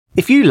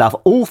If you love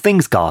all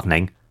things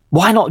gardening,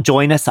 why not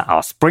join us at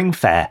our spring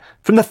fair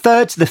from the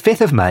 3rd to the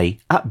 5th of May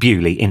at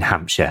Bewley in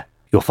Hampshire?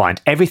 You'll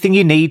find everything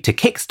you need to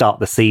kickstart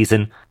the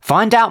season.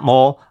 Find out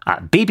more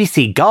at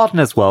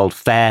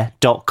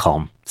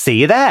bbcgardenersworldfair.com. See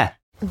you there.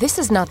 This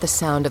is not the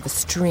sound of a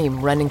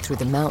stream running through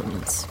the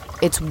mountains.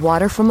 It's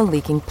water from a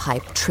leaking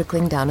pipe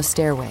trickling down a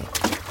stairway.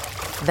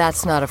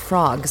 That's not a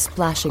frog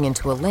splashing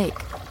into a lake.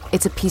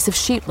 It's a piece of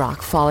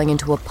sheetrock falling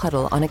into a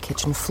puddle on a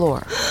kitchen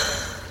floor.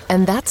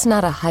 And that's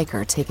not a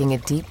hiker taking a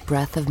deep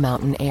breath of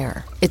mountain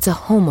air. It's a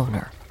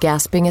homeowner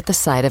gasping at the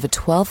sight of a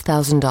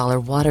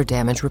 $12,000 water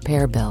damage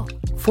repair bill.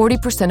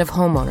 40% of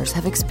homeowners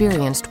have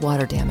experienced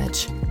water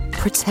damage.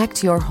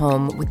 Protect your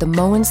home with the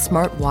Moen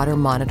Smart Water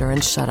Monitor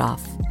and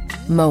Shutoff.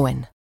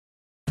 Moen.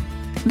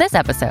 This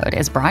episode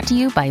is brought to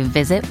you by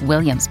Visit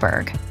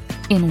Williamsburg.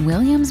 In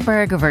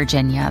Williamsburg,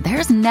 Virginia,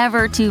 there's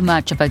never too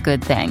much of a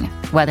good thing.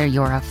 Whether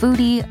you're a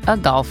foodie, a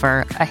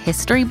golfer, a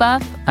history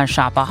buff, a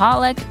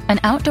shopaholic, an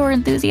outdoor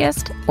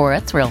enthusiast, or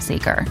a thrill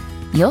seeker,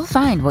 you'll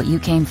find what you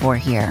came for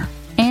here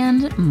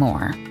and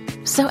more.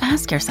 So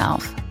ask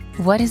yourself,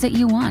 what is it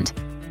you want?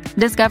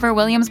 Discover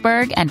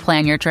Williamsburg and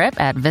plan your trip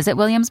at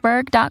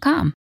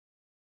visitwilliamsburg.com.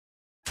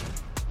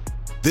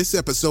 This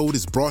episode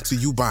is brought to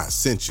you by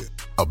Essentia.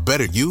 A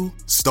better you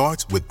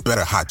starts with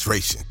better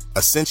hydration.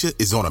 Essentia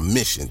is on a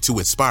mission to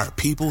inspire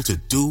people to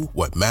do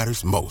what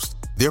matters most.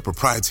 Their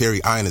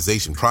proprietary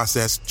ionization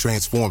process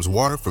transforms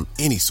water from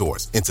any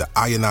source into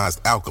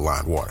ionized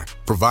alkaline water,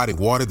 providing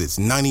water that's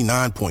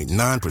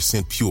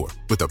 99.9% pure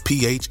with a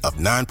pH of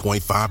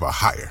 9.5 or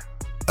higher.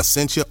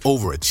 Essentia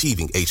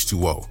overachieving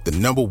H2O, the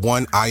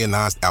 #1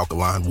 ionized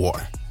alkaline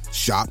water.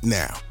 Shop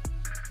now.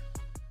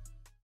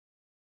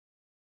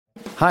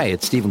 Hi,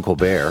 it's Stephen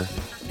Colbert,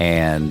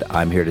 and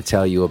I'm here to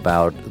tell you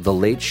about The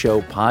Late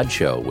Show Pod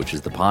Show, which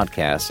is the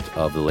podcast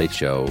of The Late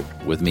Show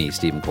with me,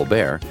 Stephen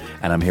Colbert,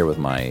 and I'm here with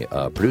my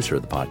producer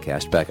of the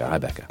podcast, Becca. Hi,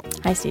 Becca.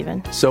 Hi,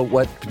 Stephen. So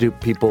what do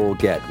people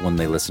get when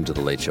they listen to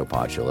The Late Show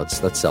Pod Show?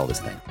 Let's sell this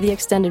thing. The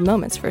extended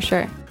moments, for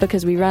sure,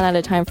 because we run out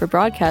of time for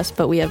broadcast,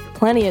 but we have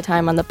plenty of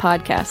time on the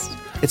podcast.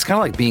 It's kind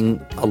of like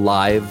being a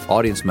live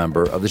audience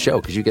member of the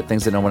show because you get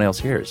things that no one else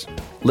hears.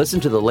 Listen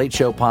to The Late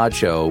Show Pod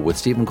Show with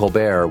Stephen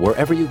Colbert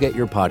wherever you get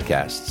your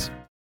podcasts.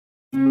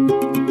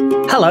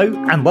 Hello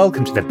and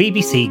welcome to the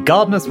BBC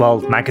Gardener's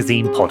World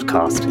magazine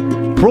podcast,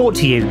 brought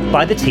to you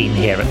by the team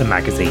here at the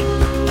magazine.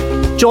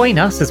 Join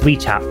us as we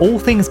chat all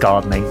things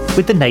gardening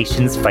with the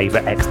nation's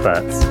favourite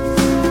experts.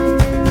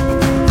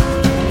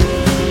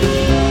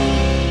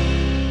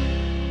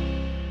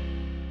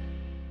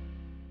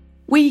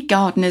 We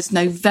gardeners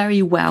know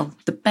very well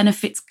the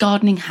benefits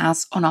gardening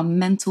has on our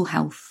mental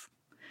health.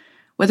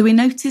 Whether we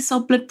notice our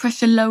blood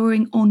pressure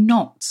lowering or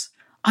not,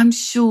 I'm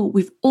sure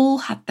we've all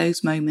had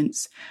those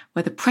moments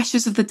where the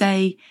pressures of the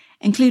day,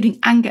 including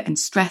anger and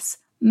stress,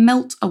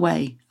 melt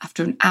away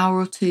after an hour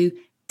or two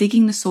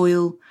digging the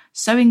soil,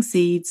 sowing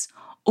seeds,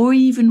 or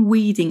even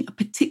weeding a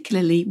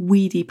particularly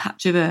weedy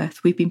patch of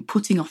earth we've been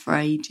putting off for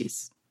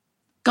ages.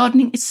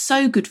 Gardening is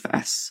so good for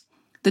us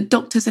that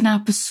doctors are now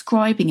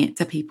prescribing it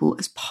to people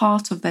as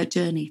part of their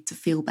journey to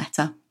feel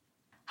better.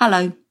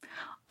 Hello,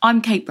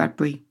 I'm Kate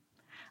Bradbury,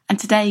 and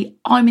today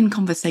I'm in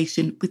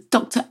conversation with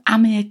Dr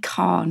Amir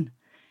Khan,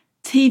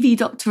 TV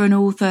doctor and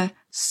author,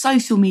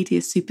 social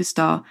media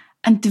superstar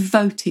and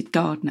devoted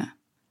gardener,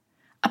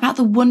 about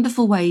the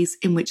wonderful ways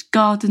in which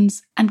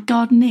gardens and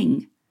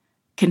gardening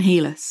can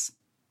heal us.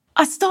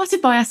 I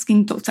started by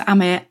asking Dr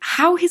Amir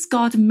how his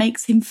garden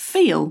makes him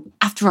feel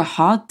after a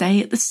hard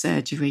day at the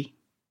surgery.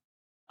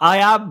 I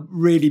am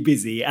really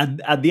busy, and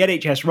the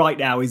NHS right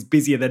now is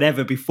busier than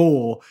ever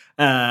before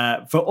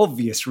for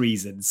obvious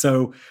reasons.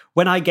 So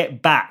when I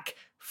get back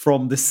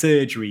from the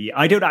surgery,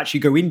 I don't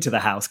actually go into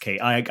the house,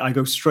 Kate. I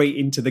go straight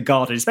into the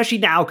garden, especially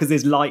now because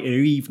there's lighter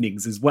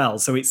evenings as well.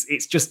 So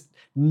it's just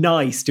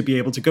nice to be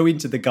able to go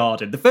into the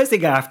garden. The first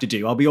thing I have to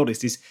do, I'll be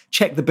honest, is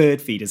check the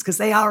bird feeders because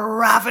they are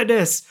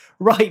ravenous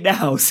right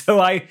now. So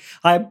I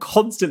am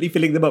constantly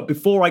filling them up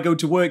before I go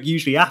to work,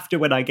 usually after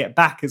when I get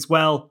back as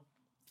well.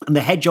 And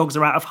the hedgehogs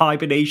are out of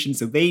hibernation,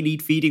 so they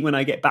need feeding when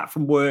I get back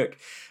from work.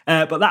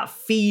 But that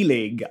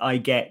feeling I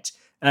get,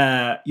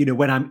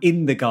 when I'm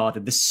in the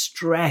garden, the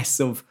stress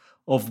of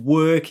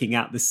working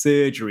at the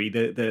surgery,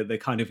 the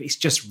kind of, it's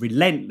just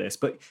relentless.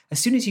 But as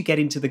soon as you get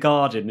into the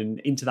garden and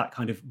into that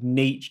kind of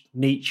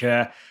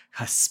nature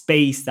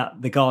space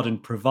that the garden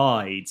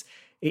provides,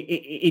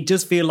 it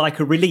does feel like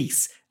a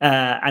release,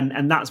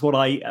 and that's what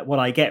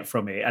I get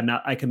from it. And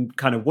I can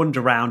kind of wander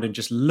around and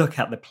just look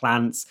at the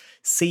plants,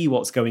 see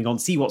what's going on,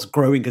 see what's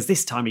growing. Because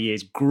this time of year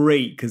is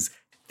great. Because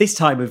this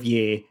time of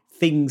year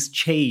things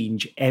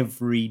change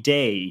every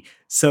day.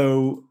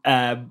 So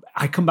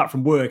I come back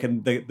from work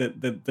and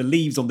the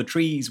leaves on the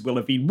trees will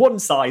have been one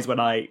size when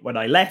I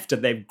left,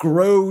 and they've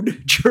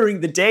grown during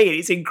the day.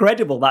 It's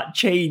incredible that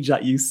change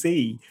that you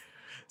see.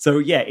 So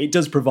yeah, it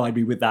does provide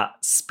me with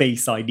that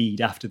space I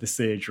need after the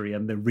surgery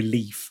and the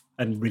relief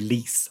and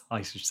release,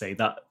 I should say,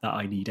 that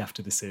I need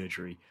after the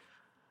surgery.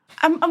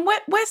 And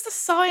where's the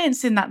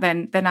science in that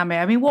then, Amir?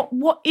 I mean,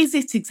 what is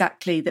it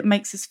exactly that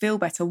makes us feel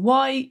better?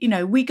 Why,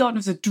 we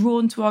gardeners are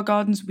drawn to our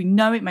gardens. We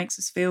know it makes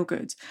us feel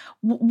good.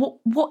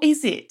 What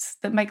is it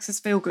that makes us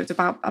feel good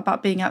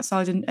about being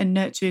outside and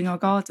nurturing our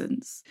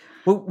gardens?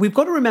 Well, we've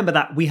got to remember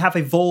that we have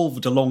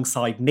evolved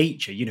alongside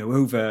nature,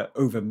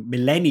 over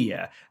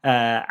millennia,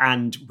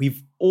 and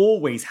we've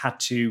always had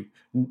to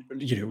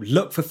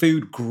look for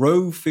food,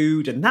 grow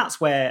food, and that's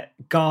where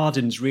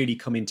gardens really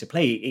come into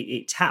play.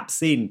 It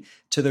taps in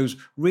to those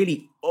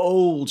really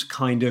old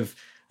kind of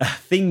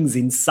things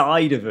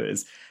inside of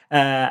us.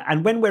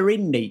 And when we're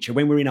in nature,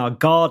 when we're in our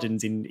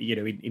gardens, in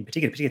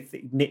particular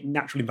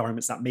natural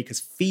environments that make us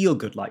feel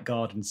good, like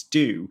gardens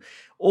do,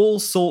 all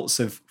sorts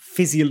of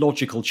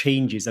physiological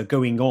changes are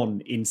going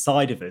on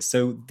inside of us.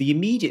 So the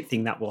immediate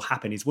thing that will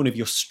happen is one of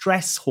your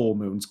stress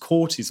hormones,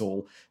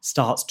 cortisol,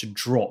 starts to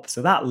drop.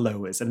 So that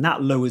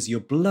lowers your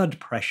blood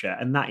pressure,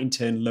 and that in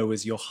turn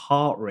lowers your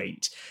heart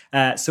rate.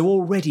 So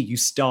already you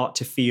start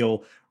to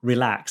feel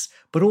relaxed,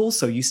 but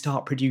also you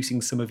start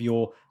producing some of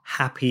your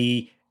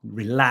happy,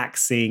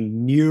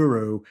 relaxing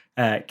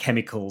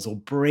neurochemicals or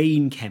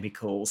brain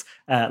chemicals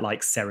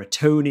like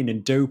serotonin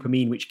and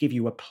dopamine, which give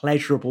you a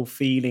pleasurable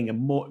feeling, a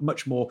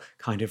much more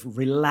kind of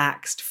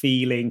relaxed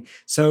feeling.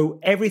 So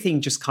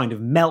everything just kind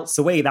of melts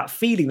away. That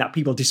feeling that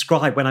people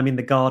describe when I'm in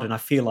the garden, I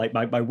feel like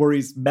my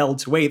worries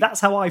melt away.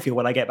 That's how I feel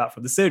when I get back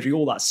from the surgery.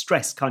 All that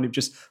stress kind of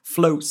just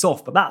floats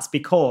off. But that's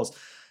because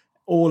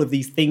all of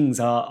these things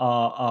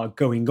are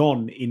going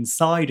on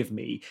inside of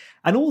me.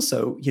 And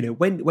also,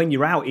 when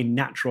you're out in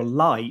natural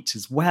light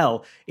as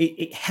well,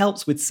 it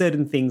helps with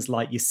certain things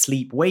like your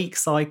sleep-wake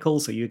cycle.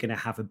 So you're going to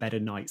have a better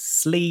night's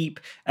sleep.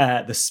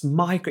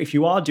 If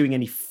you are doing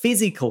any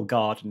physical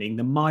gardening,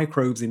 the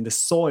microbes in the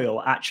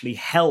soil actually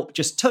help.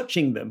 Just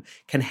touching them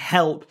can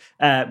help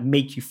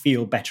make you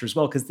feel better as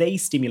well, because they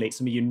stimulate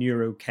some of your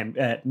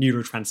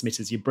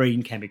neurotransmitters, your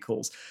brain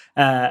chemicals.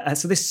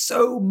 So there's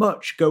so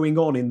much going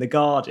on in the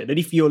garden. And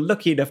if you're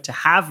lucky enough to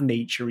have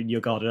nature in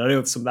your garden, I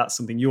know that's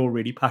something you're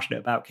really passionate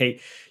about, Kate,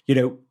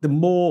 the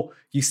more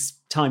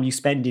time you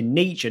spend in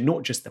nature,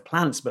 not just the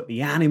plants, but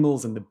the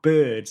animals and the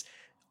birds,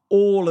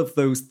 all of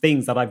those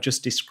things that I've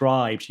just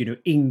described,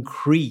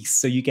 increase.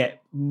 So you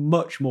get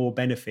much more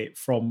benefit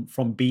from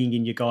being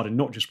in your garden,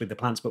 not just with the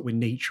plants, but with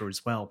nature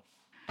as well.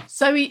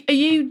 So are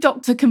you,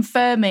 doctor,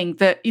 confirming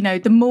that,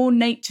 the more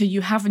nature you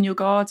have in your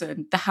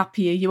garden, the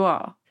happier you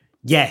are?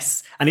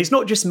 Yes, and it's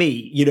not just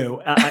me,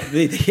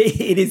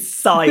 it is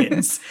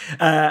science,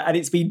 and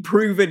it's been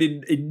proven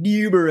in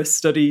numerous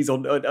studies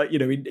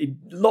in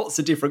lots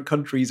of different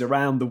countries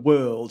around the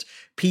world.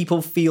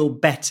 People feel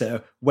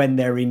better when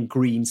they're in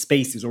green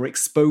spaces or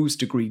exposed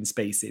to green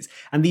spaces.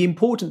 And the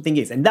important thing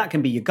is, and that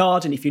can be your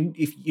garden. If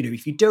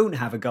you don't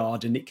have a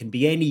garden, it can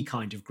be any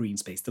kind of green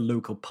space, the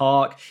local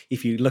park.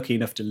 If you're lucky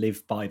enough to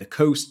live by the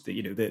coast,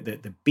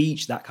 the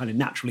beach, that kind of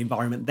natural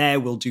environment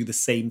there will do the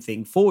same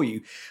thing for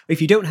you.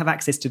 If you don't have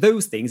access to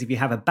those things, if you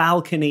have a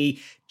balcony,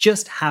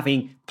 just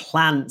having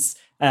plants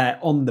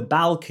on the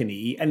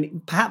balcony,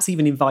 and perhaps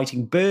even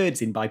inviting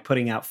birds in by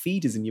putting out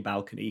feeders in your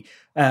balcony,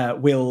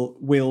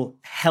 will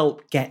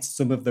help get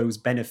some of those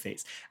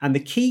benefits. And the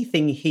key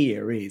thing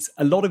here is,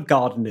 a lot of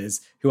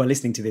gardeners who are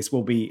listening to this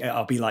I'll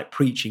be like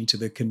preaching to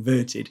the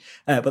converted,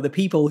 but the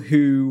people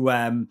who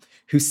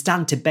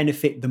stand to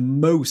benefit the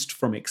most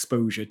from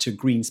exposure to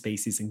green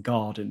spaces and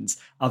gardens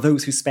are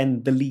those who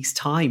spend the least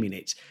time in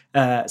it.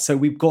 So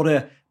we've got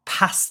to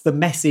pass the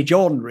message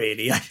on,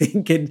 really, I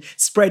think, and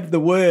spread the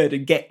word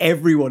and get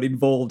everyone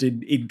involved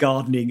in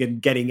gardening and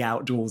getting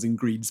outdoors in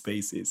green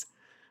spaces.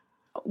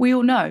 We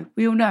all know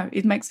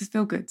it makes us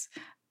feel good.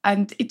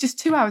 And it just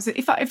 2 hours,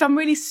 if I'm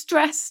really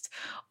stressed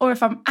or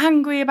if I'm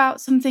angry about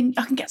something,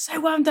 I can get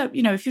so wound up.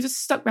 If you're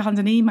just stuck behind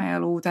an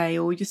email all day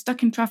or you're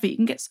stuck in traffic, you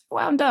can get so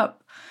wound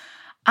up.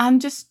 And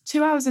just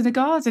 2 hours in the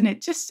garden,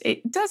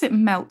 it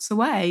melts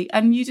away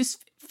and you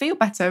just feel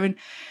better. And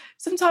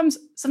sometimes,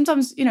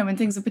 when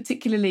things are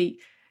particularly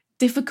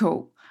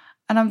difficult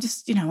and I'm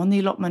just, on the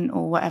allotment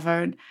or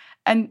whatever,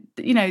 and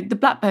the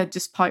blackbird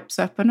just pipes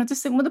up and I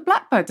just think, well, the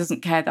blackbird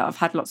doesn't care that I've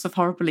had lots of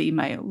horrible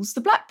emails.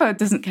 The blackbird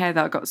doesn't care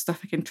that I got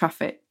stuck in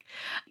traffic.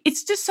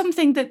 It's just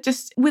something that,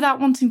 just without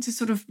wanting to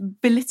sort of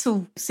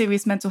belittle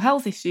serious mental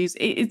health issues,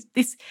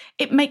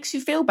 it makes you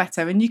feel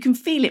better and you can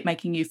feel it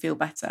making you feel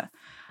better.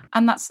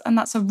 And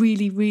that's a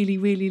really, really,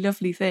 really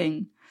lovely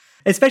thing.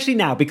 Especially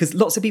now, because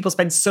lots of people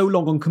spend so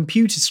long on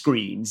computer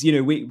screens.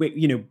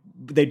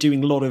 They're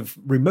doing a lot of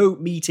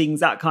remote meetings,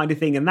 that kind of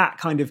thing, and that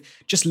kind of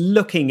just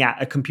looking at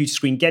a computer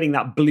screen, getting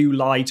that blue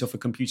light off a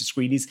computer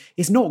screen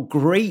is not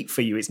great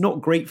for you. It's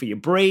not great for your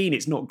brain.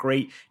 It's not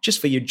great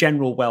just for your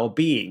general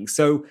well-being.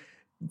 So,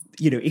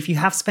 if you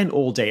have spent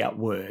all day at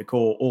work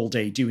or all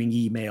day doing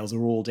emails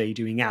or all day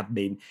doing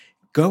admin,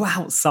 go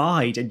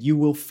outside and you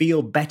will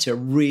feel better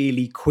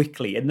really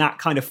quickly. And that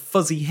kind of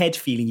fuzzy head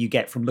feeling you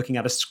get from looking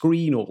at a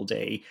screen all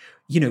day,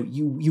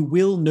 you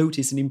will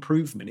notice an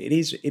improvement. It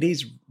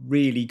is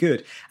really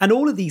good. And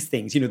all of these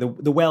things,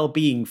 the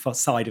well-being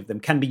side of them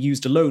can be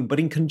used alone, but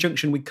in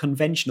conjunction with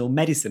conventional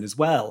medicine as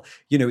well.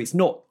 It's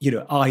not,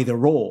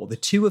 either or. The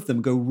two of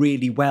them go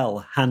really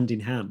well hand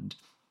in hand.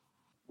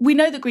 We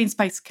know that green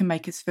space can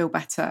make us feel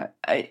better.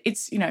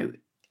 It's,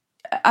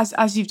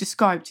 as you've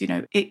described,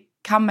 it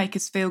can make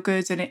us feel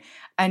good,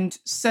 and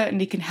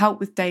certainly can help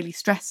with daily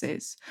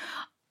stresses.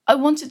 I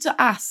wanted to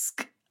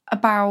ask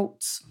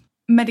about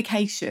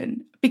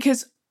medication,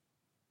 because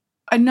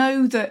I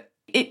know that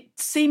it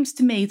seems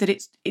to me that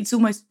it's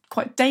almost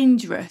quite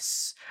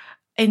dangerous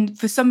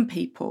for some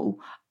people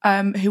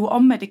who are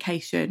on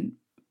medication,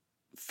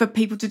 for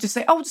people to just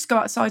say, oh, just go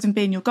outside and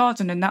be in your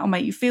garden and that'll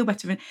make you feel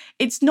better. And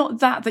it's not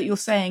that you're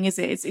saying, is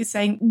it? It's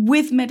saying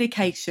with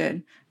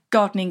medication,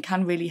 gardening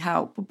can really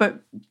help.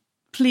 But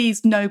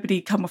please, nobody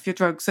come off your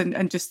drugs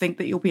and just think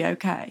that you'll be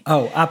okay.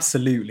 Oh,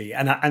 absolutely.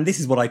 And this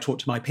is what I talk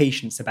to my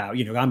patients about.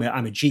 I'm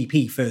a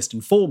GP first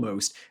and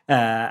foremost,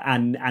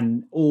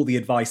 and all the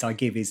advice I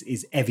give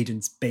is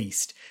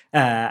evidence-based.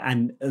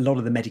 And a lot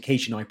of the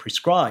medication I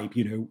prescribe,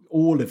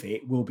 all of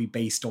it will be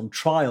based on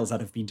trials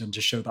that have been done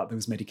to show that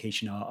those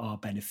medication are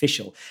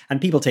beneficial. And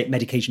people take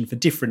medication for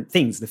different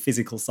things, the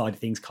physical side of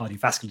things,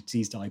 cardiovascular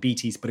disease,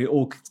 diabetes, but it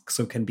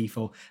also can be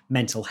for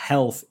mental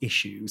health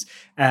issues.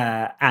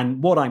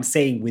 And what I'm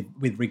saying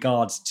with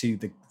regards to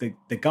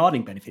the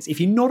gardening benefits, if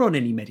you're not on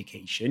any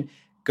medication,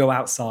 go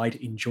outside,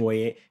 enjoy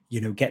it,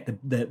 get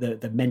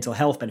the mental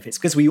health benefits,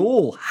 because we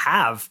all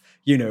have,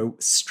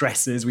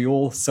 stressors. We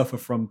all suffer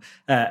from,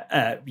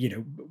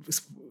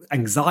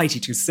 anxiety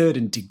to a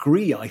certain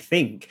degree, I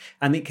think,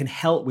 and it can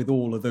help with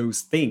all of those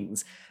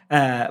things.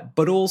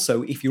 But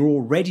also, if you're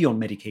already on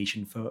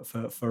medication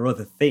for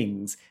other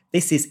things,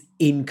 this is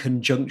in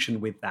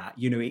conjunction with that.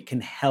 It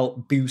can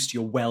help boost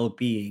your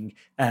well-being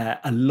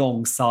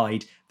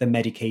alongside the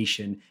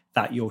medication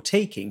that you're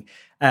taking.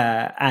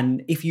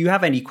 And if you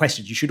have any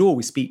questions, you should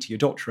always speak to your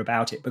doctor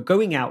about it. But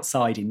going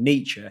outside in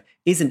nature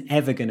isn't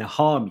ever going to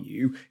harm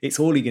you. It's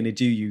only going to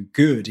do you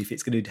good if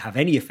it's going to have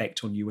any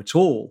effect on you at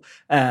all.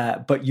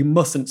 But you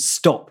mustn't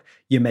stop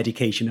your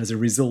medication as a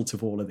result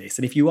of all of this.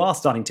 And if you are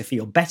starting to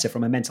feel better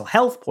from a mental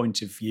health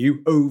point of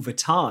view over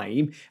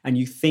time, and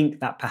you think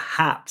that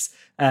perhaps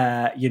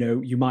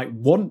you might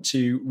want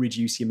to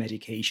reduce your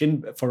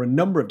medication for a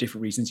number of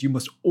different reasons, you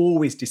must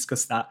always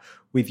discuss that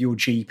with your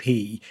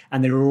GP.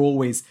 And there are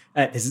always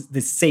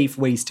there's safe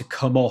ways to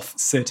come off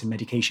certain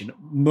medication.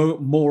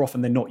 More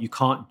often than not, you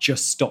can't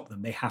just stop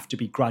them. They have to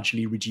be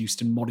gradually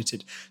reduced and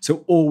monitored.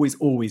 So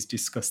always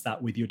discuss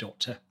that with your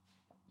doctor.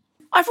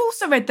 I've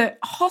also read that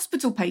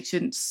hospital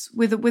patients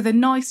with a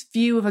nice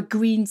view of a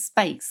green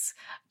space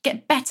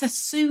get better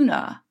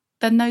sooner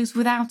than those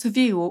without a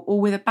view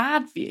or with a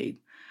bad view.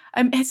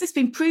 Has this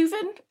been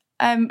proven?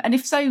 And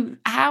if so,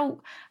 how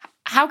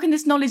can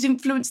this knowledge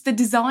influence the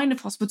design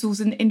of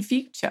hospitals in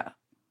future?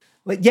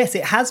 Well, yes,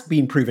 it has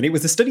been proven. It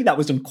was a study that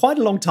was done quite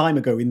a long time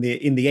ago in the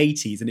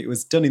 80s, and it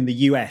was done in the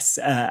US.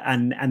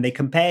 And they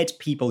compared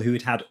people who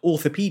had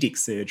orthopedic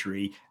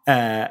surgery,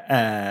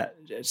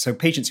 so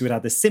patients who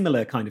had the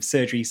similar kind of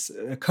surgeries.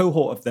 A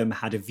cohort of them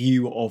had a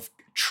view of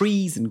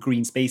trees and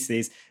green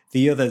spaces.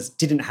 The others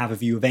didn't have a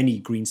view of any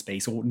green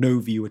space or no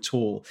view at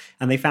all.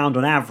 And they found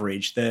on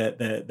average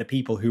the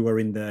people who were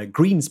in the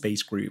green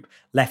space group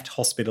left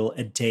hospital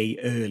a day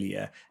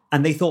earlier.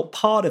 And they thought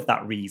part of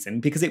that reason,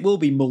 because it will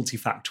be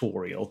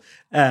multifactorial,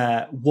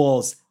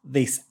 was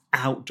this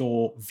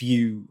outdoor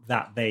view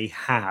that they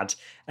had.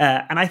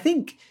 And I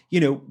think,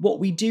 what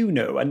we do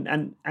know,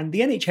 and the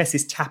NHS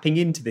is tapping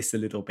into this a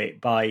little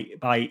bit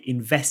by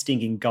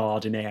investing in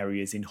garden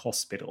areas in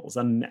hospitals.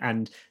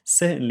 And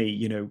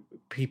certainly,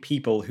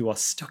 people who are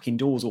stuck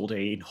indoors all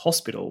day in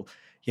hospital,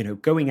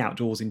 going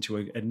outdoors into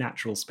a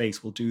natural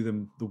space will do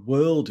them the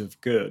world of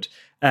good.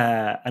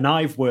 And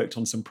I've worked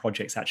on some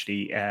projects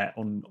actually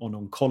on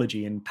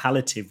oncology and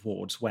palliative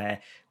wards where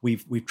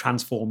we've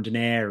transformed an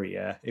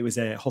area. It was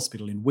a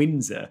hospital in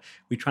Windsor.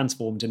 We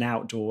transformed an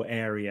outdoor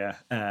area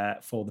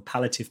for the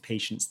palliative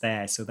patients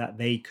there so that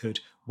they could,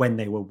 when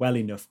they were well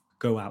enough,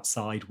 go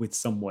outside with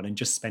someone and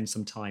just spend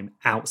some time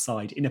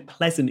outside in a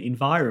pleasant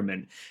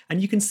environment. And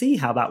you can see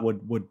how that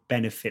would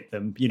benefit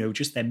them,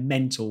 just their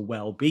mental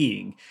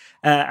well-being.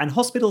 And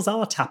hospitals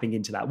are tapping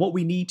into that. What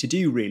we need to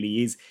do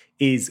really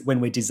is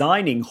when we're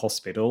designing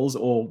hospitals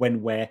or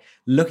when we're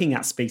looking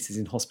at spaces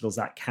in hospitals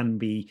that can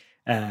be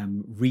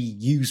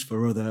reused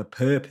for other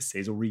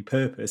purposes or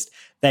repurposed,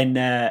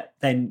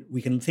 then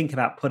we can think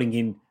about putting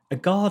in a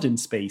garden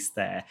space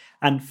there.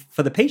 And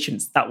for the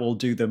patients, that will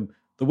do them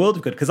the world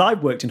of good, because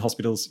I've worked in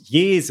hospitals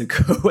years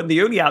ago and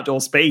the only outdoor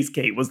space,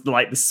 Kate, was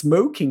like the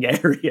smoking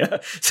area.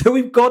 So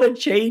we've got to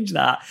change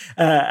that.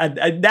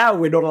 And now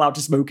we're not allowed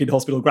to smoke in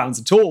hospital grounds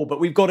at all, but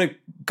we've got to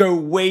go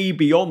way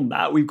beyond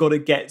that. We've got to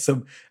get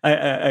some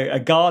a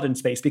garden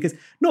space, because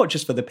not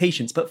just for the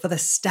patients, but for the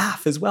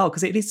staff as well,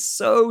 because it is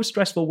so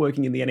stressful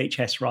working in the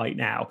NHS right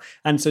now.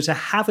 And so to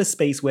have a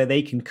space where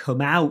they can come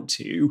out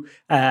to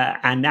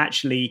and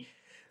actually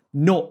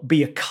not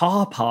be a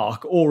car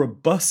park or a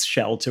bus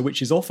shelter,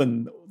 which is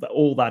often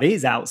all that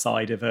is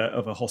outside of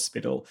a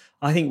hospital,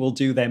 I think will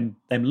do them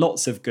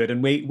lots of good.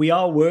 And we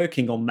are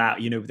working on that.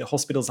 The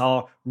hospitals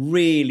are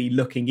really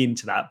looking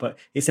into that, but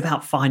it's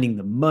about finding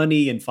the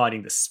money and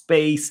finding the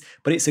space.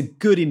 But it's a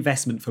good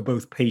investment for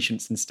both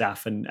patients and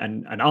staff, and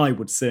I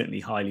would certainly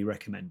highly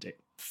recommend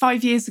it.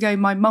 5 years ago,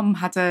 my mum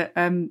had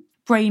a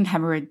brain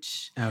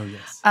hemorrhage. Oh,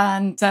 yes.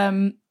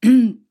 And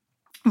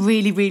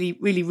really, really,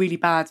 really, really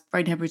bad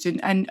brain hemorrhage.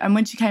 And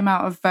when she came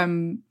out of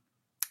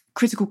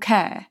critical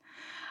care,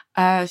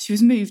 she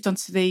was moved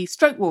onto the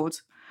stroke ward.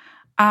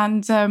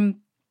 And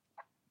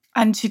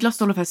she'd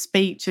lost all of her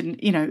speech. And,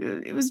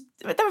 they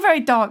were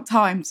very dark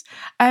times.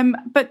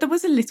 But there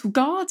was a little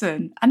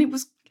garden, and it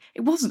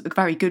wasn't a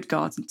very good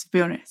garden, to be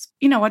honest.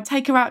 I'd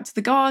take her out to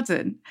the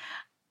garden,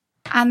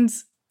 and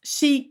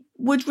she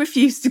would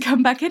refuse to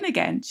come back in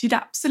again. She'd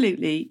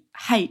absolutely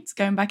hate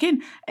going back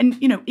in.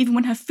 And, even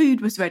when her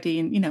food was ready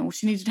and, or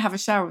she needed to have a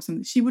shower or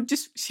something, she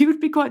would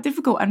be quite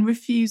difficult and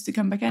refuse to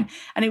come back in.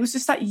 And it was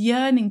just that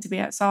yearning to be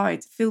outside,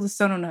 to feel the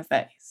sun on her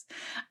face.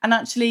 And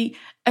actually,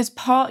 as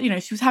part,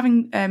 she was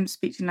having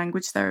speech and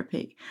language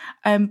therapy,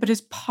 but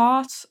as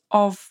part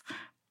of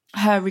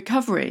her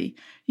recovery,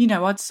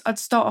 I'd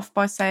start off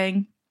by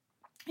saying,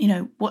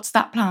 what's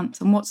that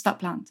plant and what's that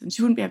plant? And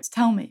she wouldn't be able to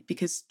tell me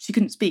because she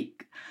couldn't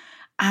speak.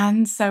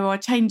 And so I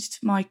changed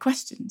my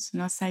questions,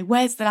 and I say,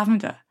 where's the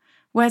lavender?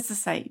 Where's the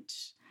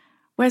sage?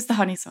 Where's the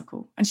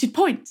honeysuckle? And she'd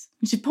point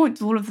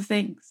to all of the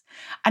things.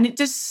 And it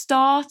just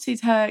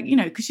started her,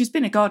 because she's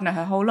been a gardener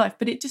her whole life,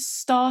 but it just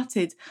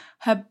started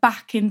her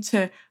back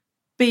into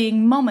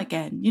being mum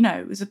again,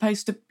 as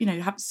opposed to,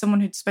 have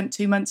someone who'd spent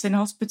 2 months in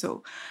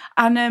hospital.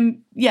 And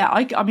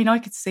I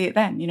could see it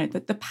then,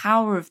 that the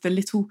power of the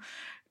little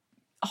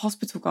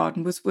hospital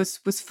garden was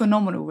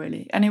phenomenal,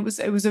 really. And it was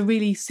a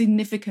really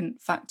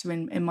significant factor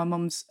in my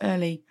mum's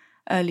early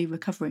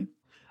recovery.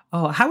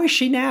 Oh, how is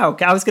she now?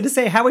 I was going to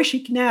say, how is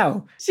she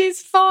now?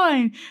 She's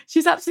fine.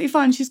 She's absolutely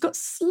fine. She's got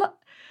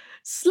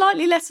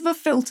slightly less of a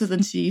filter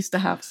than she used to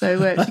have,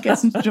 so she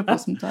gets into trouble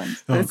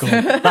sometimes. Oh, God.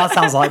 That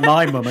sounds like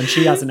my mum, and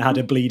she hasn't had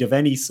a bleed of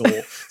any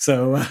sort.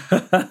 So,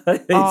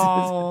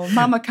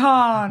 Mama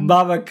Khan.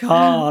 Mama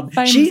Khan.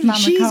 She's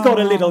Khan. got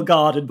a little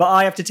garden, but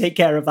I have to take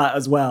care of that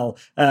as well.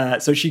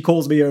 So she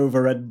calls me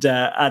over, and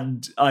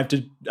I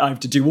have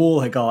to do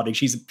all her gardening.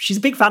 She's a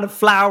big fan of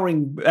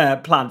flowering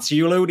plants.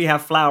 She'll only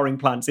have flowering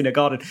plants in her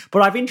garden.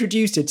 But I've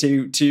introduced her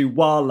to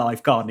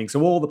wildlife gardening.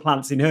 So all the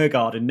plants in her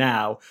garden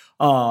now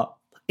are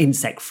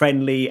insect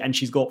friendly, and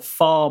she's got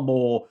far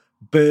more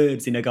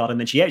birds in her garden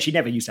than she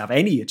never used to have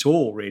any at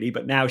all, really.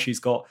 But now she's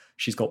got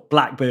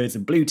blackbirds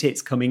and blue tits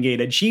coming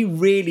in, and she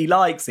really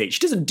likes it. She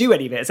doesn't do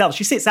any of it herself.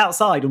 She sits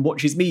outside and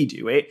watches me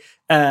do it,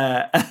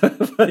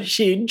 but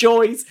she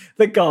enjoys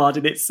the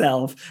garden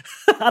itself.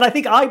 And I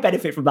think I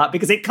benefit from that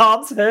because it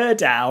calms her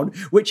down,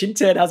 which in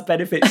turn has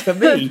benefits for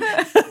me.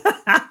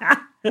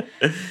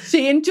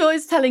 She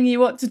enjoys telling you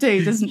what to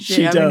do, doesn't she?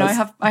 She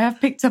does. I have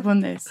picked up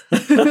on this.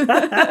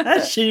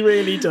 She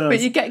really does. But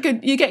you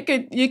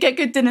get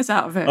good dinners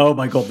out of it. Oh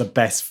my God, the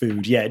best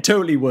food. Yeah,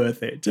 totally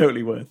worth it.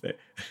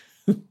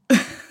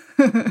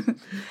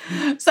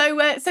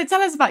 So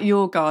tell us about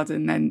your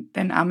garden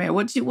then Amir.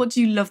 What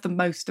do you love the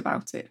most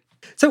about it?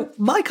 So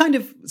my kind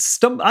of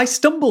I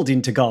stumbled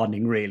into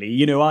gardening,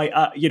 really.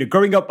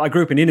 Growing up, I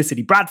grew up in inner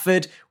city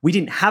Bradford. We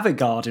didn't have a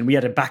garden. We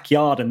had a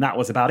backyard, and that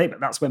was about it. But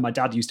that's where my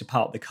dad used to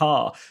park the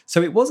car.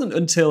 So it wasn't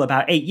until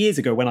about 8 years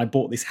ago when I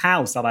bought this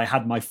house that I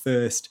had my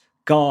first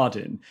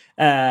garden,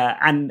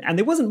 and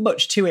there wasn't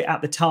much to it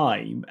at the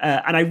time.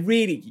 And I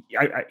read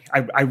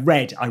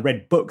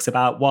books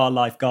about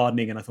wildlife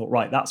gardening, and I thought,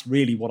 right, that's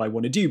really what I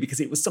want to do, because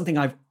it was something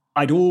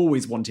I'd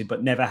always wanted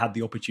but never had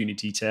the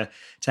opportunity to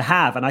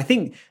have. And I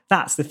think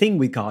that's the thing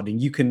with gardening.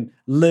 You can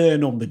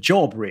learn on the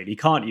job, really,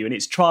 can't you? And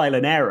it's trial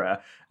and error.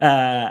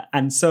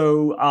 And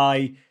so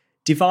I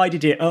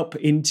divided it up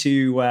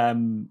into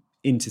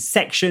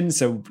sections.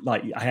 So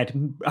like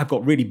I've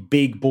got really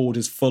big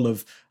borders full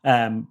of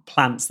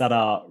plants that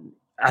are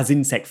as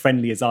insect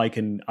friendly as I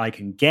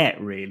can get,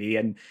 really.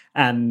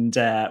 And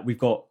we've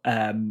got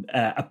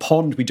a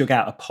pond. We dug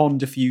out a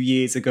pond a few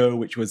years ago,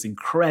 which was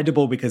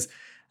incredible because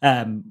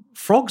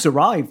frogs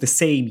arrived the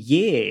same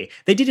year.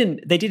 They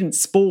didn't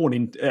spawn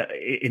in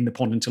the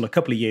pond until a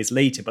couple of years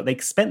later, but they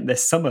spent their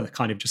summer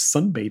kind of just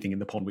sunbathing in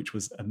the pond, which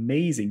was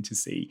amazing to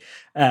see.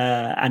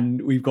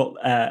 And we've got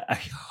a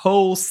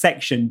whole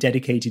section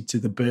dedicated to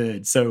the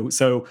birds.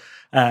 So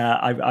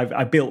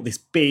I built this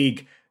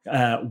big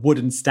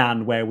wooden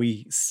stand where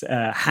we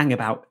hang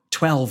about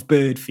 12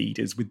 bird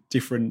feeders with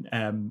different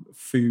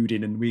food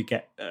in, and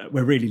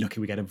we're really lucky.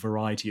 We get a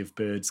variety of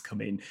birds come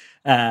in,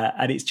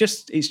 and it's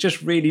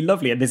just really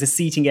lovely. And there's a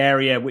seating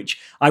area which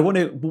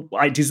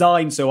I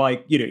designed so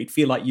it'd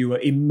feel like you were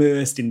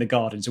immersed in the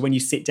garden. So when you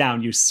sit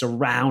down, you're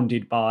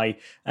surrounded by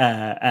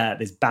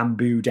there's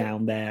bamboo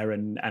down there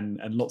and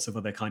lots of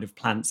other kind of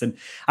plants. And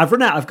I've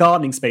run out of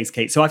gardening space,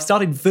 Kate, so I've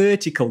started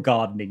vertical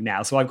gardening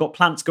now. So I've got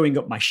plants going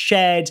up my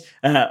shed,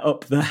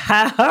 up the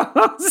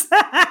house.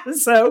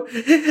 So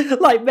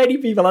like many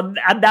people, and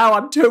now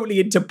I'm totally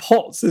into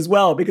pots as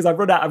well because I've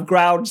run out of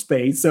ground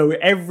space, so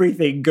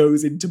everything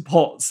goes into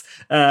pots,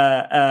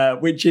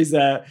 which is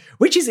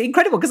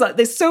incredible because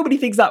there's so many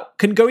things that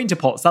can go into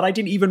pots that I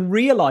didn't even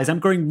realise. I'm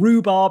growing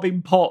rhubarb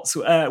in pots,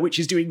 which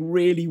is doing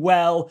really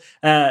well.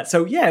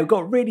 So yeah, we've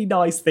got really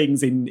nice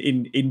things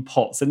in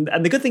pots, and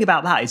the good thing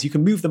about that is you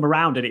can move them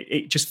around, and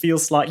it just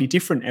feels slightly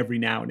different every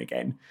now and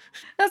again.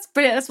 That's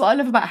brilliant. That's what I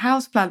love about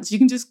houseplants. You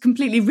can just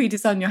completely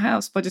redesign your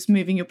house by just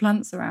moving your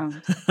plants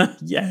around.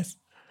 Yes.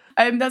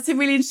 That's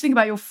really interesting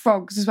about your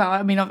frogs as well.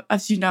 I mean,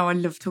 as you know, I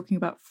love talking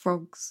about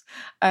frogs.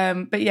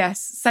 But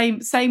yes,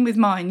 same with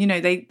mine. You know,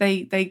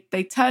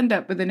 they turned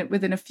up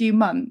within a few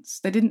months.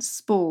 They didn't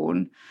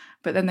spawn,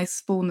 but then they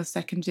spawned the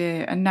second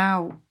year, and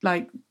now,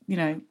 like, you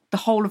know, the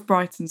whole of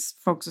Brighton's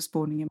frogs are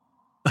spawning in.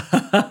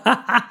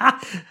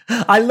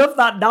 I love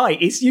that night.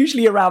 It's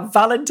usually around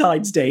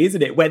Valentine's Day,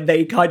 isn't it? When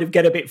they kind of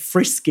get a bit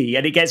frisky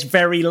and it gets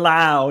very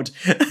loud.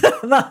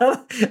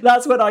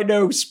 That's when I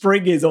know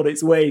spring is on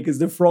its way because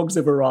the frogs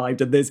have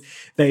arrived and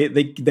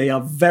they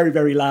are very,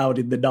 very loud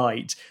in the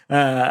night.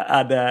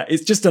 And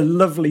it's just a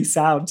lovely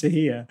sound to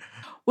hear.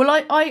 Well,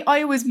 I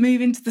always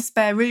move into the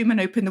spare room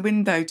and open the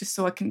window just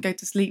so I can go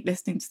to sleep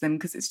listening to them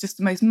because it's just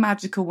the most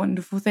magical,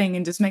 wonderful thing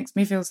and just makes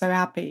me feel so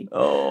happy.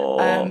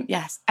 Oh,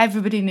 yes,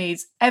 everybody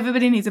needs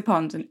a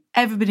pond and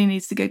everybody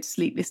needs to go to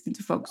sleep listening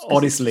to frogs.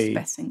 Honestly,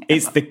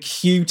 it's the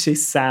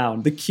cutest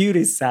sound,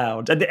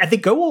 and they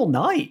go all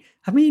night.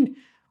 I mean,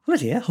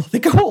 bloody hell, they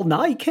go all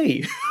night,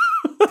 Kate.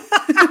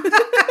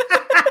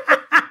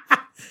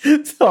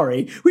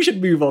 Sorry, we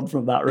should move on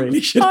from that,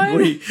 really, shouldn't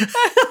we?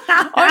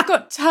 I've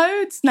got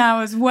toads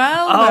now as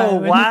well. Oh,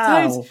 though. wow.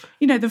 And the toads,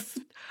 you know,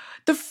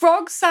 the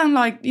frogs sound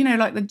like, you know,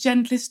 like the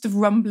gentlest of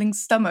rumbling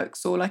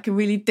stomachs or like a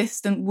really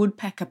distant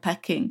woodpecker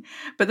pecking.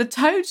 But the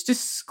toads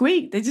just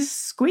squeak. They just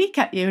squeak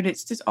at you and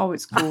it's just,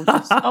 it's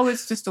gorgeous.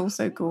 It's just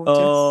also gorgeous.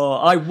 Oh,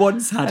 I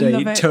once had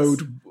a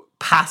toad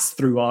pass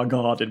through our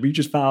garden. We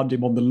just found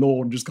him on the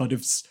lawn, just kind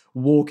of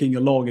walking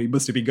along. He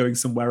must have been going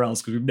somewhere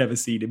else because we've never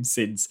seen him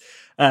since.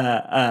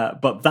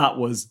 But that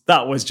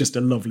was just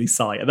a lovely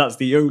sight, and that's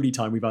the only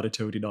time we've had a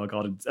toad in our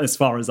garden, as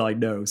far as I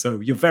know.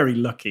 So you're very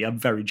lucky. I'm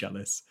very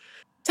jealous.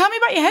 Tell me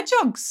about your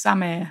hedgehogs,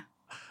 Amir.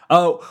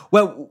 Oh,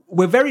 well,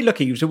 we're very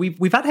lucky. So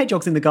we've had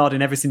hedgehogs in the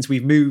garden ever since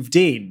we've moved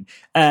in,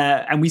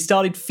 and we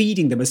started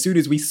feeding them as soon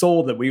as we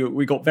saw them.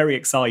 We got very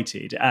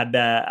excited, and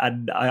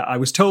I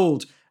was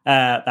told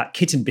that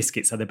kitten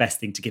biscuits are the best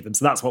thing to give them.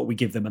 So that's what we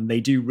give them, and they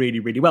do really,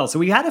 really well. So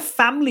we had a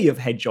family of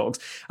hedgehogs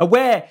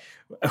where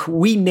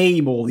we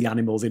name all the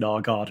animals in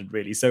our garden,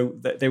 really. So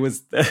there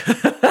was...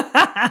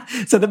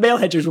 So the male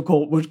hedgehog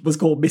was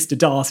called Mr.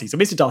 Darcy. So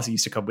Mr. Darcy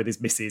used to come with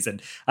his missus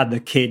and the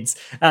kids,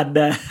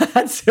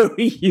 and so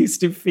he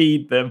used to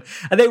feed them,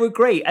 and they were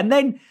great. And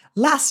then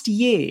last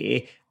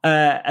year,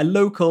 a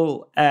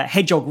local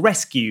hedgehog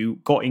rescue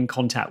got in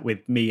contact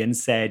with me and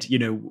said, you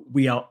know,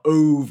 we are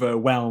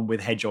overwhelmed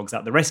with hedgehogs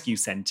at the rescue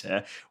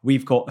centre.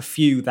 We've got a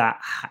few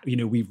that, you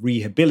know, we've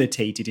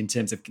rehabilitated in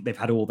terms of they've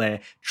had all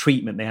their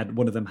treatment.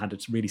 One of them had a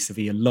really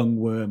severe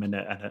lungworm and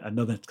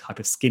another type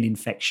of skin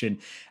infection,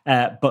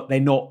 but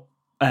they're not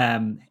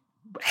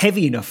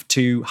heavy enough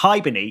to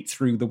hibernate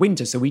through the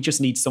winter. So we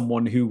just need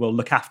someone who will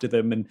look after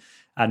them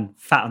and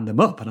fatten them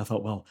up. And I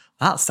thought, well,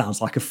 that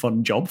sounds like a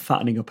fun job,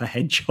 fattening up a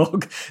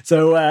hedgehog.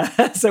 So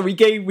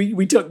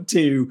we took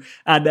two,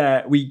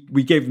 and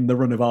we gave them the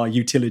run of our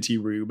utility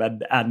room,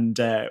 and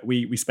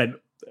we spent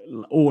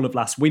all of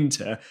last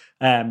winter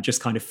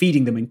just kind of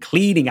feeding them and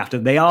cleaning after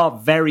them. They are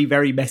very,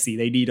 very messy.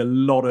 They need a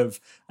lot of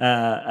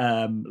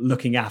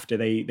looking after.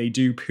 They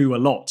do poo a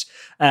lot,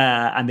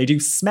 and they do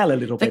smell a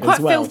little bit as well.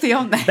 They're quite filthy,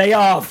 aren't they? They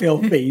are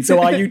filthy.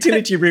 So our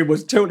utility room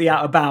was totally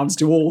out of bounds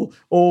to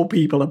all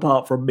people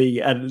apart from me.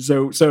 And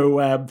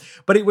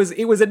but it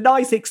was a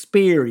nice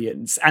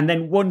experience. And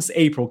then once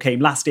April came,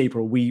 last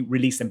April, we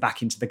released them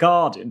back into the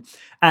garden,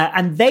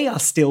 and they are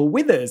still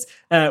with us,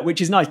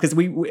 which is nice because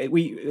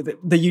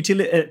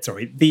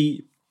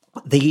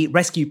the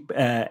rescue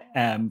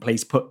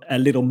place put a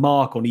little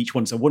mark on each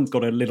one. So one's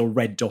got a little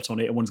red dot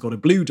on it and one's got a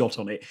blue dot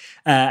on it.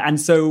 And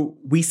so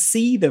we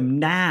see them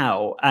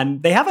now,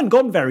 and they haven't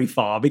gone very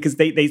far because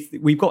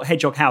we've got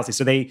hedgehog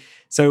houses.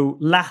 So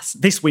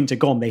this winter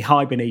gone, they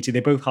hibernated. They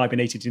both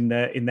hibernated in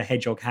the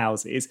hedgehog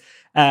houses.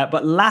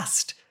 But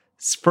last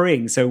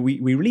spring, so we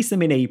released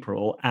them in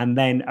April, and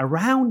then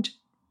around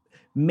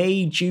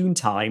May, June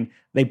time,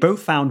 they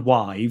both found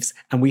wives,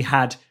 and we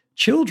had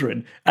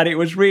children, and it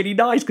was really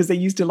nice because they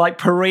used to like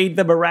parade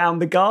them around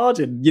the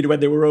garden, you know, when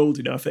they were old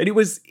enough, and it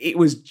was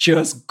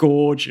just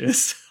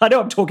gorgeous. I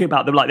know I'm talking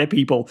about them like they're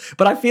people,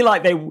 but I feel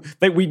like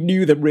we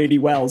knew them really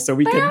well, so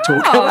we can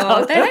talk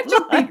about them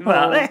like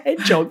that. They're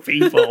hedgehog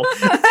people.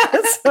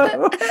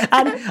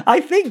 And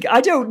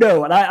I don't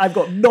know, and I've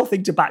got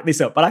nothing to back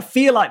this up, but I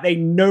feel like they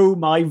know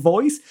my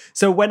voice.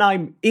 So when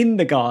I'm in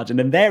the garden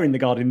and they're in the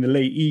garden in the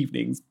late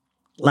evenings,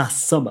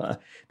 last summer,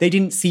 they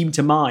didn't seem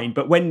to mind.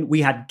 But when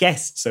we had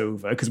guests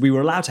over, because we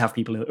were allowed to have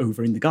people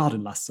over in the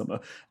garden last summer,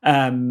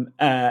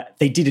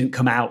 they didn't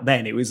come out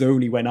then. It was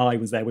only when I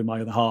was there with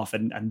my other half,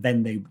 and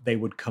then they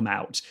would come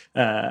out.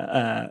 So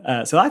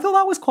I thought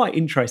that was quite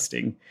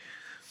interesting.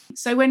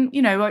 So when,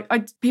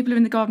 people are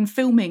in the garden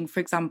filming, for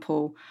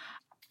example,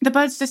 the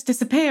birds just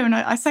disappear. And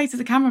I say to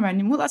the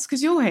cameraman, well, that's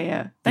because you're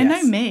here. They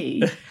know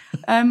me.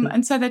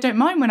 And so they don't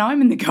mind when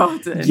I'm in the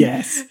garden.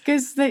 Yes.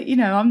 Because,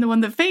 I'm the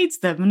one that feeds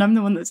them and I'm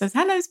the one that says,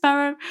 hello,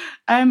 sparrow.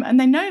 And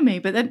they know me,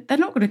 but they're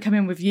not going to come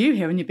in with you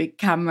here on your big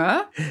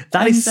camera.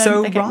 That is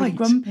so they get really right.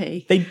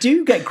 grumpy. They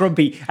do get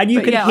grumpy. And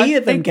you can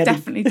hear them getting... They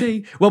definitely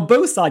do. Well,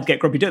 both sides get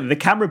grumpy, don't they?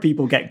 The camera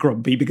people get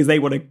grumpy because they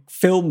want to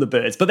film the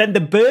birds. But then the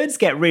birds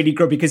get really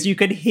grumpy because you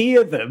can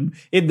hear them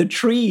in the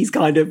trees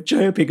kind of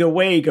chirping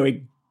away,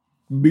 going,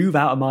 move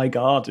out of my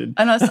garden.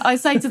 And I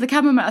say to the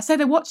cameraman, I say,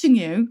 they're watching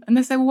you. And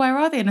they say, well, where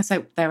are they? And I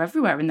say, they're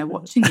everywhere and they're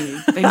watching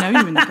you. They know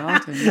you're in the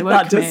garden. They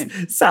won't come in. That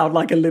does sound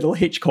like a little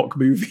Hitchcock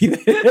movie.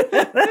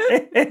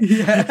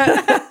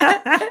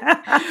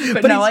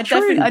 But no, I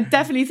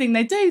definitely think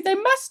they do. They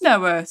must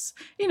know us.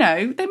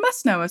 They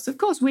must know us. Of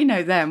course, we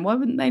know them. Why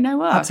wouldn't they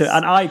know us? Absolutely.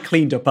 And I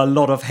cleaned up a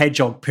lot of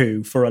hedgehog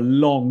poo for a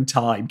long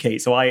time,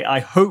 Kate. So I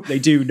hope they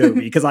do know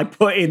me because I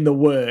put in the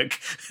work.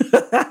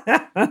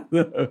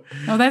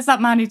 Oh, there's that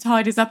man who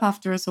tidies up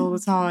after us all the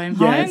time.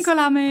 Yes. Hi, Uncle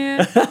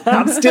Amir.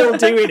 I'm still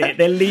doing it.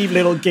 They leave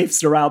little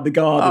gifts around the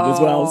garden as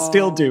well.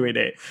 Still doing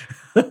it.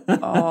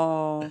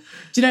 Oh,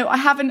 do you know, I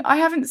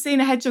haven't seen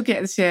a hedgehog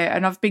yet this year,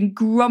 and I've been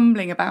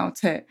grumbling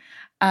about it.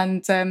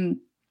 And then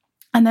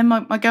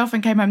my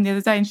girlfriend came home the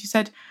other day and she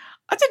said,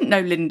 I didn't know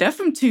Linda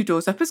from 2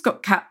 doors up has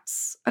got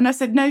cats. And I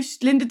said, no,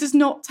 Linda does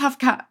not have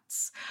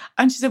cats.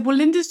 And she said, well,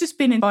 Linda's just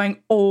been in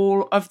buying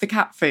all of the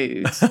cat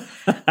food.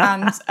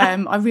 And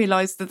I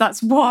realised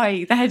that's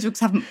why the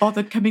hedgehogs haven't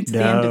bothered coming to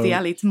the end of the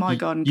alley to my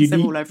garden, because they're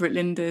all over at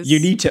Linda's. You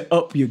need to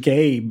up your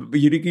game.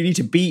 You need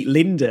to beat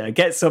Linda.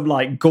 Get some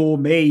like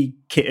gourmet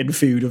kitten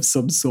food of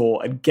some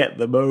sort and get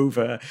them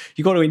over.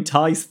 You've got to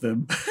entice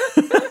them.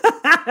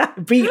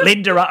 Beat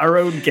Linda at her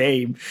own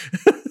game.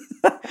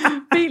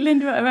 Beat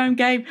Linda at her own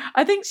game.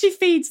 I think she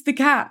feeds the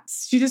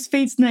cats. She just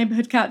feeds the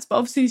neighbourhood cats. But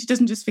obviously she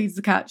doesn't just feed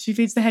the cats. She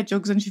feeds the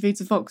hedgehogs and she feeds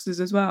the foxes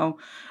as well.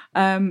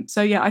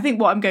 So yeah, I think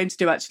what I'm going to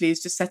do actually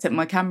is just set up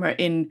my camera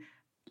in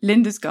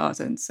Linda's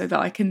garden so that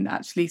I can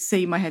actually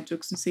see my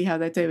hedgehogs and see how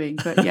they're doing.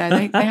 But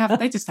yeah,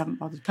 they just haven't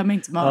bothered coming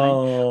to mine.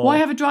 Oh. Why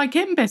have a dry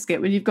kitten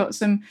biscuit when you've got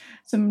some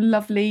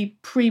lovely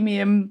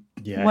premium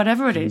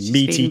whatever it is,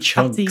 meaty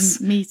chunks,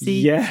 fatty,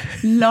 meaty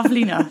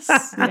loveliness.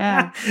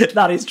 Yeah,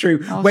 that is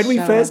true. When we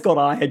first got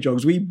our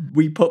hedgehogs,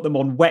 we put them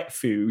on wet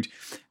food,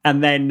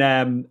 and then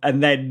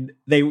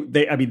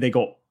they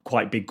got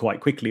quite big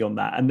quite quickly on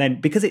that, and then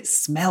because it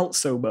smelt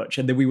so much,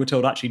 and then we were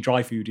told actually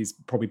dry food is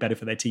probably better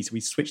for their teeth, so we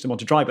switched them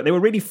onto dry. But they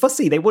were really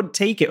fussy. They wouldn't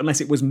take it unless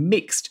it was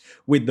mixed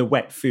with the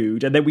wet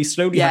food, and then we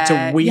slowly had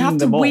to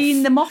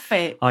wean them off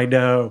it. I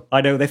know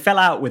they fell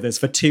out with us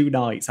for 2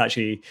 nights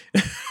actually.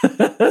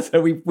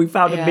 So we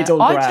found a middle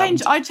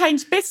ground. I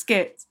changed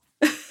biscuits.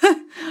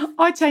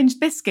 I changed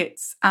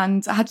biscuits,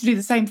 and I had to do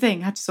the same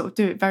thing. I had to sort of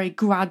do it very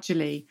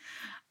gradually.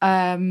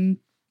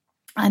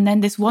 And then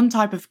this one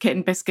type of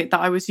kitten biscuit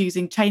that I was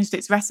using changed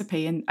its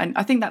recipe. And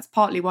I think that's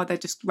partly why they're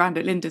just round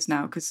at Linda's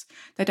now, because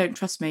they don't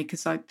trust me,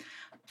 because I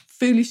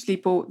foolishly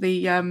bought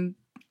the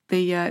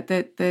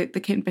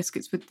kitten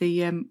biscuits with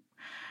the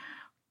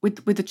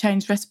with the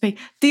changed recipe.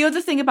 The other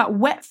thing about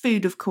wet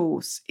food, of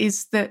course,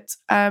 is that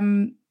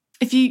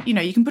if you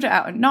can put it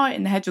out at night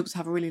and the hedgehogs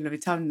have a really lovely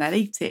time and they'll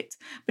eat it.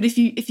 But if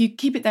you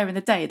keep it there in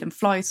the day, then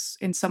flies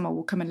in summer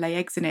will come and lay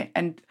eggs in it.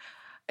 And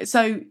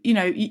so,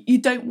 you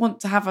don't want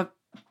to have a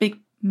big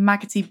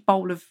maggoty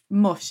bowl of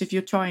mush if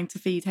you're trying to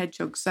feed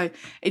hedgehogs. So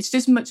it's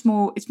just much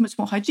more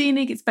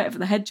hygienic. It's better for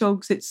the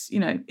hedgehogs. It's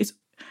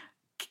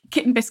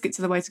kitten biscuits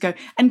are the way to go.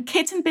 And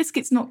kitten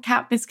biscuits, not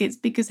cat biscuits,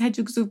 because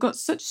hedgehogs have got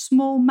such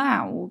small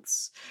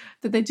mouths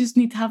that they just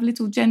need to have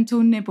little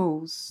gentle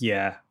nibbles.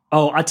 Yeah.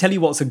 Oh, I tell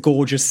you what's a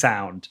gorgeous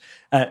sound.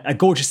 A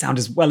gorgeous sound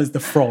as well as the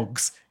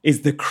frogs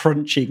is the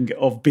crunching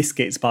of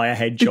biscuits by a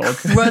hedgehog.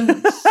 The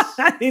crunch.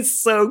 It's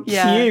so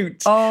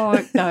cute.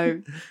 Oh,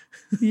 no.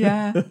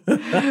 Yeah.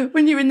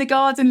 When you're in the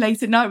garden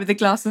late at night with a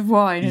glass of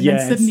wine and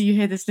then suddenly you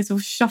hear this little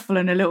shuffle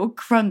and a little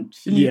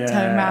crunch and you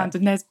turn around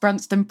and there's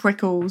Branston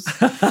Prickles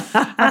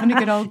having a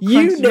good old crunch.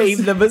 You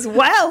name them as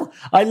well.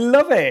 I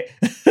love it.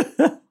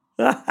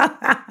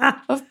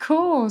 Of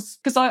course.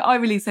 Because I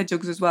release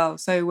hedgehogs as well.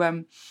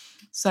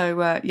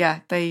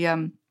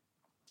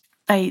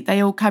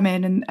 They all come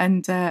in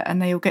and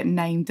they all get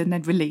named and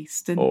then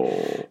released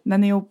and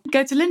then they all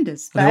go to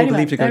Linda's. But they all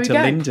believe to go to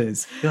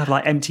Linda's. You'll have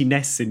like empty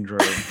nest syndrome.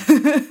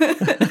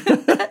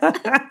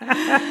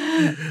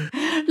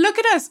 Look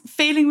at us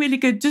feeling really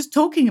good just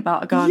talking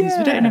about our gardens.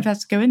 We don't even have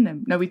to go in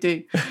them. No, we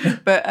do.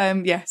 But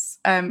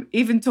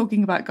even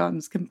talking about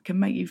gardens can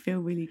make you feel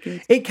really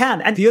good. It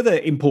can. And the other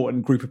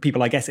important group of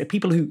people, I guess, are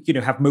people who,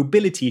 have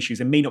mobility issues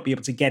and may not be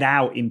able to get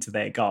out into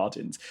their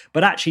gardens.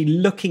 But actually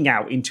looking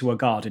out into a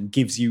garden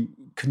gives you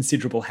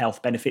considerable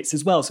health benefits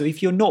as well. So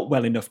if you're not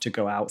well enough to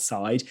go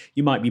outside,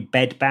 you might be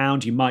bed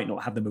bound, you might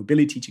not have the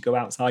mobility to go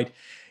outside.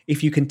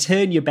 If you can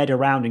turn your bed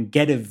around and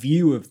get a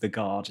view of the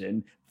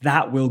garden,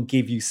 that will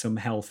give you some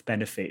health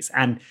benefits.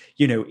 And,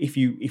 if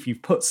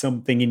you've put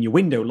something in your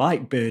window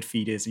like bird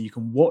feeders and you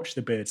can watch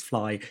the birds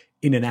fly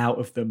in and out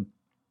of them,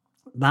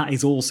 that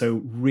is also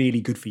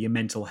really good for your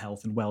mental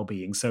health and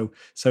well-being. So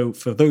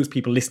for those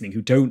people listening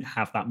who don't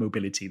have that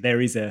mobility, there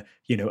is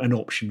an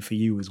option for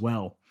you as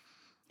well.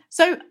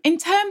 So in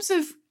terms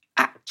of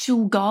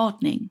actual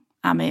gardening,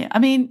 Amir, I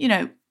mean,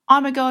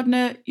 I'm a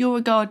gardener, you're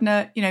a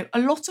gardener. A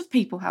lot of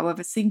people,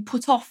 however, seem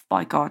put off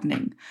by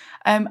gardening,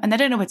 and they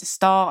don't know where to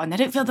start, and they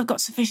don't feel they've got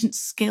sufficient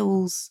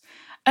skills.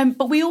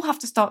 But we all have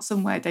to start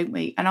somewhere, don't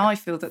we? And I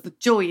feel that the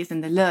joy is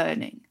in the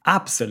learning.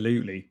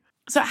 Absolutely.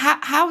 So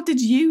how did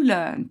you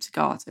learn to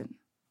garden?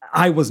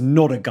 I was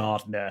not a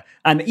gardener.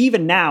 And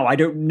even now, I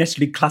don't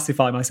necessarily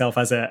classify myself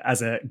as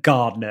a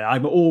gardener.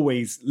 I'm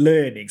always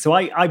learning. So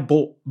I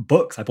bought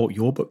books. I bought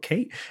your book,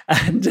 Kate.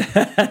 And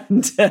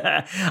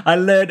I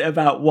learned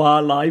about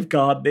wildlife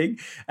gardening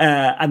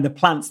and the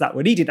plants that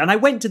were needed. And I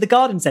went to the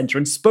garden centre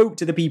and spoke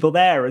to the people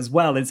there as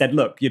well and said,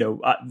 look,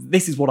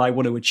 this is what I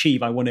want to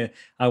achieve.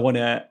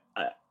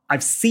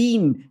 I've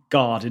seen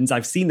gardens.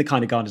 I've seen the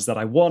kind of gardens that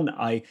I want.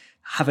 I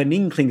have an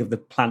inkling of the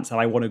plants that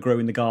I want to grow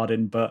in the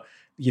garden, but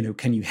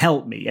can you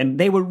help me? And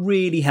they were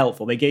really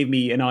helpful. They gave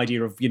me an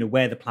idea of,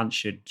 where the plants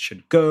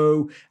should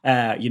go,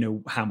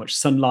 how much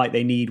sunlight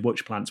they need,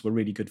 which plants were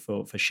really good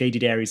for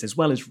shaded areas, as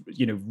well as,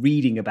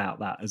 reading about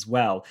that as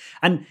well.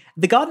 And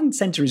the garden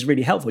centre is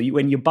really helpful.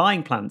 When you're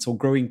buying plants or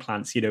growing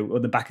plants,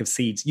 on the back of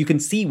seeds, you can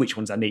see which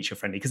ones are nature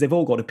friendly because they've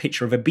all got a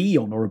picture of a bee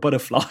on or a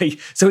butterfly.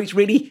 So it's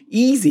really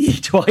easy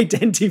to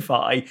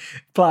identify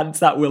plants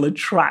that will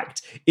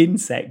attract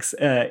insects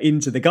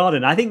into the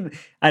garden. I think,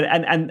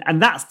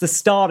 and that's the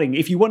starting.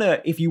 If you want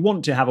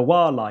to have a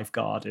wildlife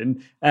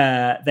garden,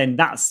 then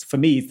that's, for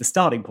me, is the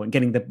starting point,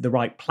 getting the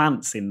right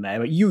plants in there.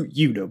 But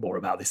you know more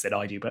about this than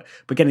I do, but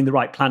getting the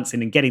right plants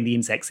in and getting the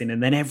insects in,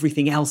 and then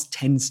everything else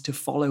tends to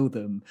follow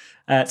them.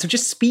 So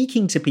just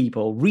speaking to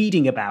people,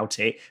 reading about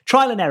it,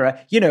 trial and error,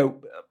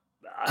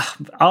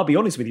 I'll be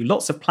honest with you,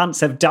 lots of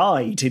plants have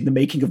died in the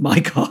making of my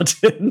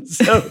garden.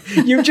 So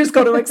you've just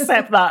got to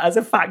accept that as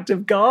a fact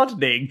of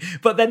gardening.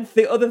 But then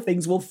the other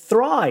things will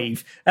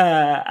thrive.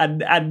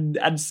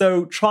 And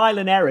so trial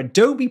and error,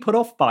 don't be put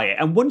off by it.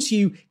 And once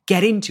you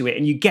get into it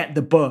and you get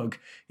the bug,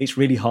 it's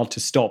really hard to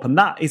stop. And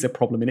that is a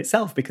problem in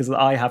itself because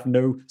I have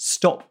no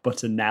stop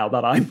button now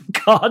that I'm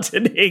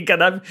gardening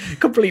and I've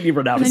completely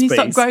run out of space. And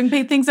then you start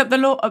growing things up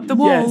the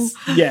wall.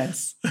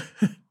 Yes.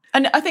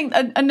 And I think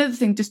another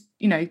thing, just,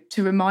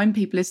 to remind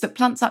people is that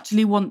plants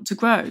actually want to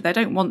grow. They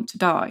don't want to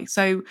die.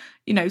 So,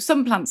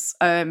 some plants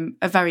are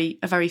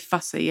very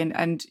fussy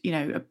and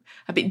a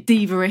bit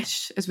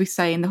diva-ish, as we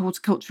say in the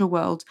horticultural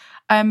world.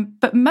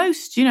 But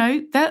most,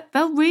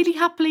 they'll really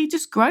happily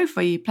just grow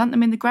for you. Plant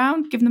them in the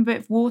ground, give them a bit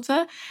of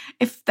water.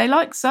 If they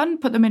like sun,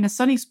 put them in a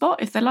sunny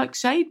spot. If they like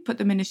shade, put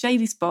them in a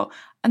shady spot,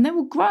 and they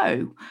will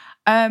grow.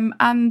 So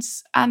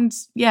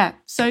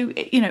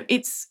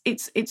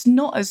it's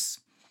not as...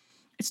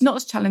 It's not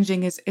as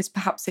challenging as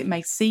perhaps it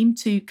may seem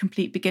to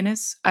complete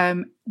beginners.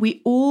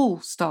 We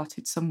all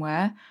started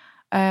somewhere.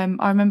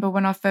 I remember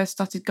when I first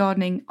started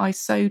gardening, I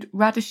sowed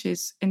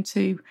radishes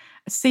into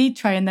a seed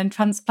tray and then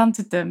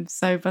transplanted them.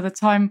 So by the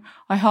time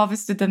I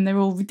harvested them, they're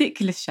all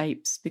ridiculous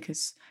shapes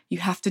because you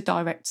have to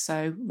direct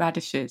sow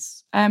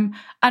radishes. And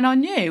I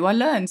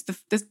learned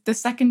the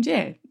second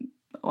year,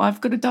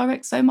 I've got to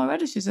direct sow my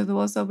radishes,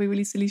 otherwise they'll be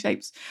really silly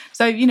shapes.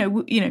 So,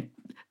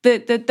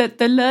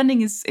 the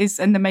learning is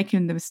and the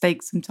making the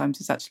mistakes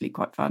sometimes is actually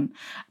quite fun.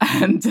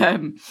 And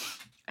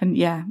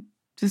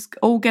just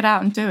all get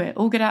out and do it.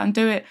 All get out and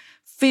do it.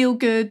 Feel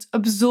good,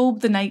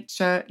 absorb the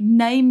nature,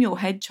 name your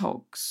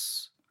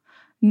hedgehogs.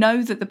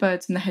 Know that the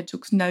birds and the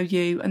hedgehogs know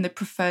you and they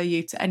prefer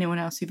you to anyone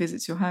else who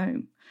visits your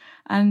home.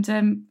 And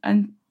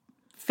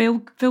feel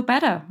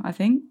better, I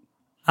think.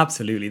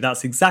 Absolutely.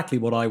 That's exactly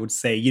what I would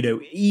say.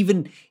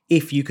 Even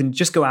if you can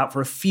just go out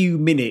for a few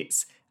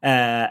minutes,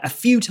 a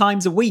few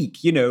times a week,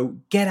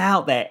 get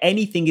out there.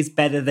 Anything is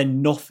better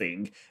than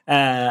nothing.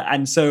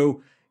 And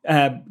so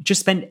just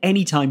spend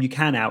any time you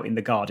can out in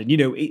the garden.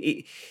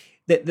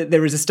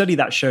 There is a study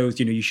that shows,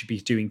 you should be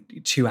doing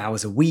 2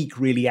 hours a week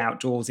really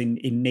outdoors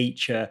in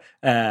nature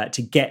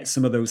to get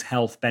some of those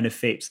health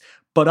benefits.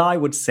 But I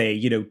would say,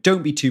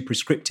 don't be too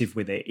prescriptive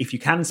with it. If you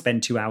can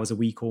spend 2 hours a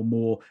week or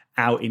more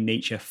out in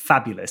nature,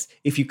 fabulous.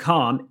 If you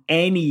can't,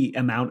 any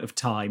amount of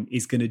time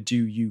is going to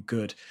do you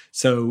good.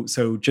 So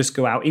just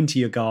go out into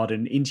your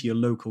garden, into your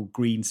local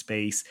green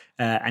space,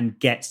 and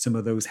get some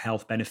of those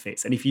health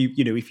benefits. And if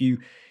you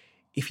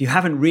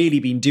haven't really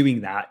been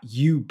doing that,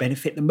 you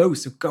benefit the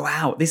most. So go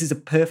out. This is a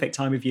perfect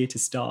time of year to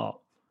start.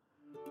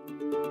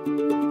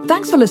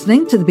 Thanks for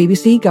listening to the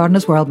BBC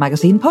Gardener's World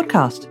magazine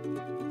podcast.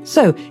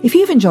 So, if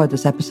you've enjoyed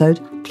this episode,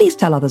 please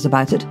tell others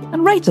about it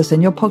and rate us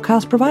in your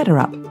podcast provider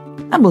app.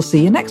 And we'll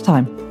see you next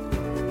time.